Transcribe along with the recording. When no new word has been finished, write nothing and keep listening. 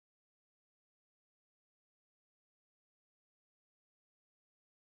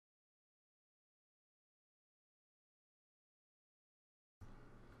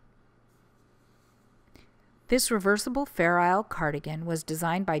This reversible Fair Isle cardigan was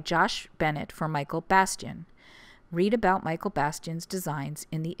designed by Josh Bennett for Michael Bastian. Read about Michael Bastian's designs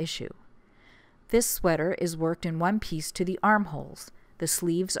in the issue. This sweater is worked in one piece to the armholes. The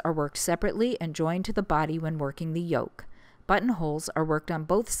sleeves are worked separately and joined to the body when working the yoke. Buttonholes are worked on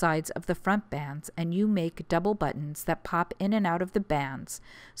both sides of the front bands, and you make double buttons that pop in and out of the bands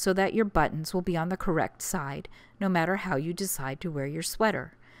so that your buttons will be on the correct side, no matter how you decide to wear your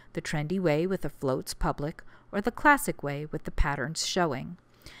sweater, the trendy way with the floats public or the classic way with the patterns showing.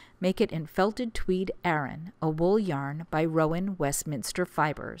 Make it in felted tweed Aran, a wool yarn by Rowan Westminster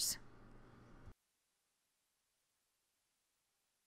Fibers.